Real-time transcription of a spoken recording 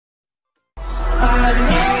Hi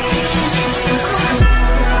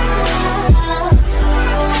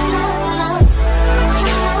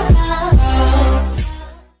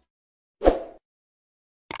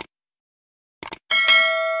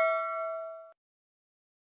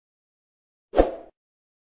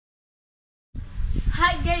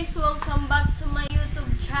guys! Welcome back to my YouTube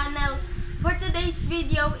channel. For today's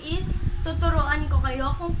video is tuturuan ko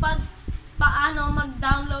kayo kung paano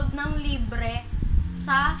mag-download ng libre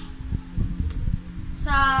sa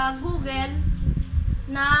Google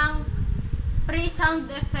ng free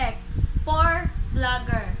sound effect for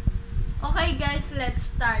vlogger. Okay guys,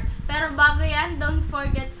 let's start. Pero bago yan, don't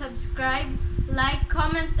forget subscribe, like,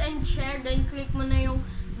 comment, and share. Then click mo na yung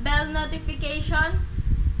bell notification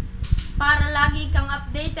para lagi kang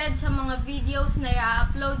updated sa mga videos na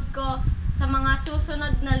i-upload ko sa mga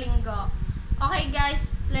susunod na linggo. Okay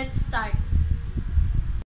guys, let's start.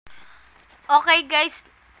 Okay guys,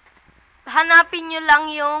 hanapin nyo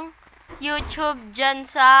lang yung YouTube dyan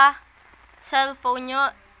sa cellphone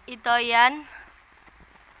nyo. Ito yan.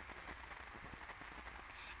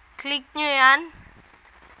 Click nyo yan.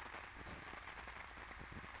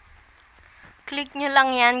 Click nyo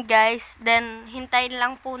lang yan guys. Then, hintayin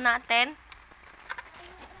lang po natin.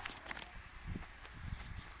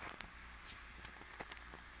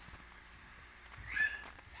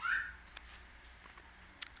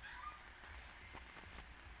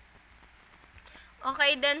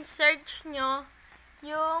 Okay, then search nyo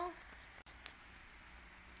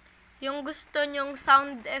yung gusto nyong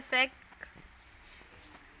sound effect.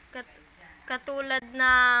 Katulad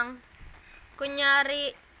ng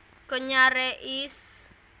kunyari is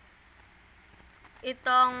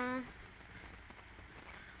itong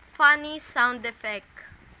funny sound effect.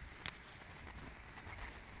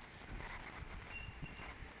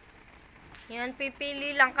 Yan,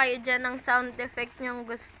 pipili lang kayo dyan ng sound effect nyong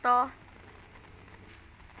gusto.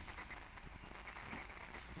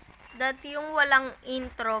 Dati yung walang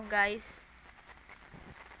intro guys.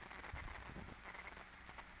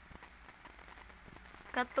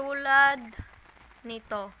 Katulad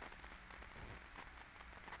nito.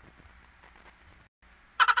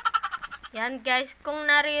 Yan guys, kung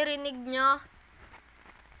naririnig nyo,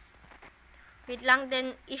 wait lang,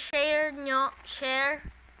 then i-share nyo, share,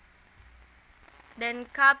 then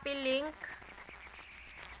copy link.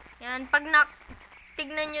 Yan, pag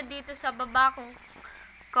tignan nyo dito sa baba kung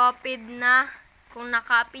copied na, kung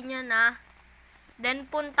na-copy nyo na, then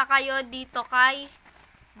punta kayo dito kay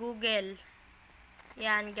Google.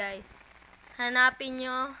 Yan guys, hanapin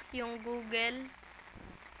nyo yung Google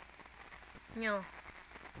nyo.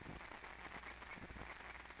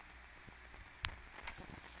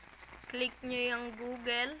 Click nyo yung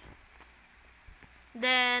Google.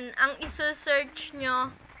 Then, ang iso-search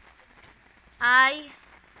nyo ay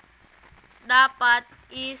dapat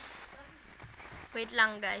is, wait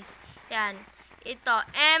lang guys. Yan. Ito,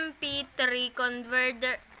 MP3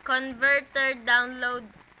 converter download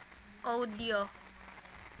audio.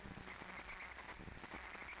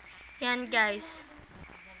 Yan guys.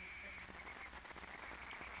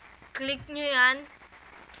 Click nyo yan.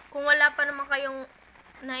 Kung wala pa naman kayong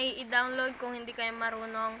i-download, kung hindi kayo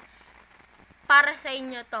marunong, para sa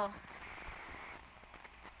inyo to.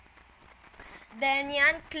 Then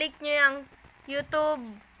yan, click nyo yung YouTube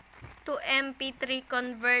to MP3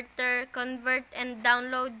 converter, convert and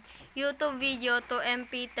download YouTube video to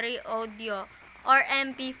MP3 audio or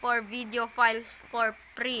MP4 video files for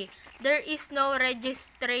free. There is no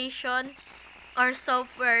registration or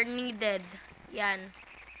software needed. Yan.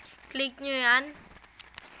 Click nyo yan.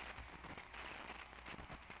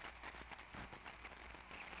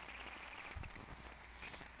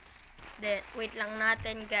 Then, wait lang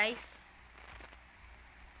natin guys.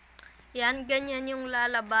 Yan, ganyan yung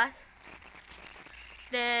lalabas.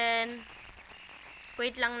 Then,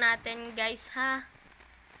 wait lang natin guys ha.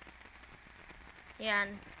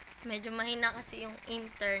 Yan. Medyo mahina kasi yung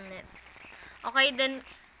internet. Okay, then,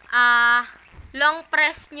 long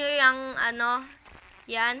press nyo yung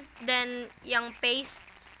yan. Then, yung paste.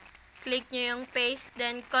 Click nyo yung paste.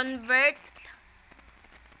 Then, convert.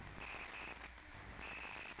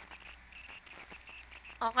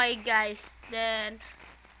 Okay guys, then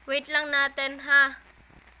wait lang natin ha.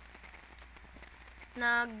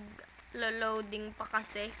 Nag-loading pa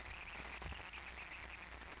kasi.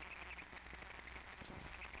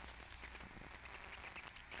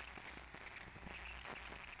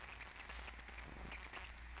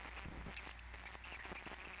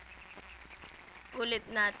 Ulit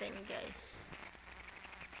natin guys.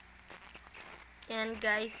 Yan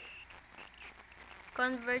guys.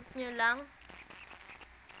 Convert nyo lang.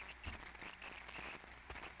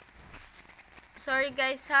 Sorry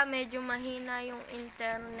guys ha, medyo mahina yung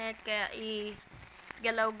internet kaya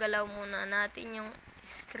i-galaw-galaw muna natin yung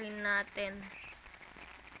screen natin.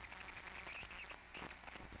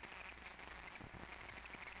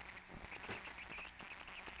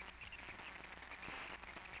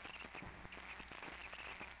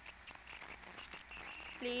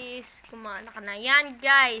 Please, kumana ka na. Yan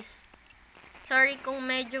guys. Sorry kung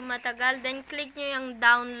medyo matagal. Then click nyo yung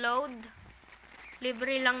download.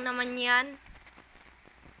 Libre lang naman yan.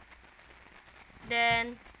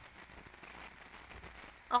 Then,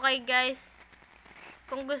 okay guys.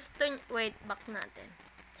 Kung gusto nyo, wait, back natin.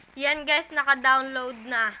 Yan guys, naka-download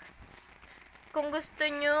na. Kung gusto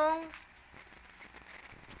nyo,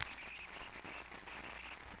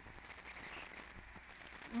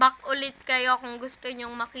 back ulit kayo kung gusto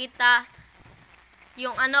nyong makita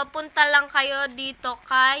yung ano, punta lang kayo dito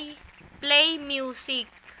kay play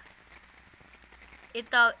music.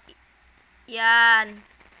 Ito,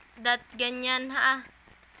 yan. Ganyan ha.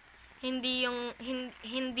 Hindi yung,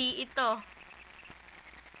 hindi ito.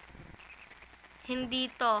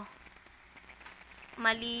 Hindi to.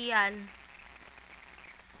 Mali yan.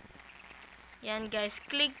 Yan guys,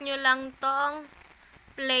 click nyo lang tong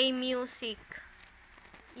play music.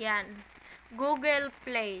 Yan. Google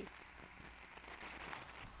Play.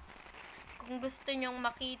 Kung gusto nyong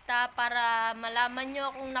makita para malaman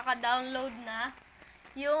nyo kung naka-download na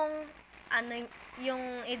yung ano,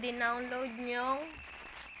 yung i-download nyo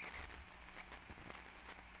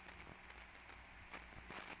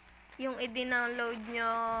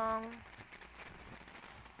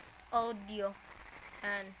audio.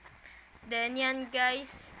 Yan. Then yan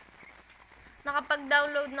guys.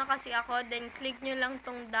 Nakapag-download na kasi ako. Then click nyo lang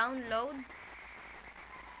tong download.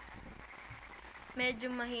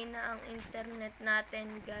 Medyo mahina ang internet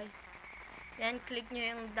natin guys. Then click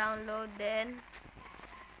nyo yung download. Then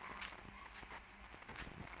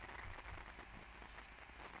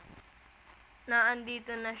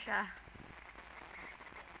naandito na siya.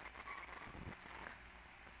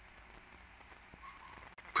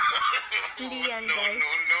 Hindi yan guys.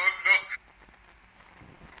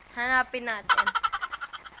 Hanapin natin.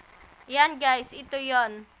 Yan guys, ito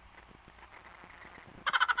yon.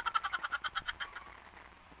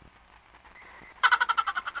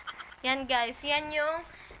 Yan guys, yan yung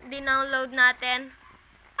dinownload natin.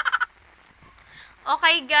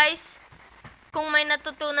 Okay guys, kung may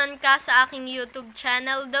natutunan ka sa aking YouTube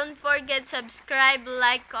channel, don't forget subscribe,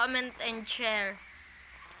 like, comment, and share.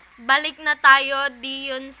 Balik na tayo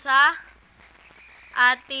diyon sa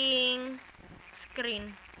ating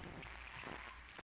screen.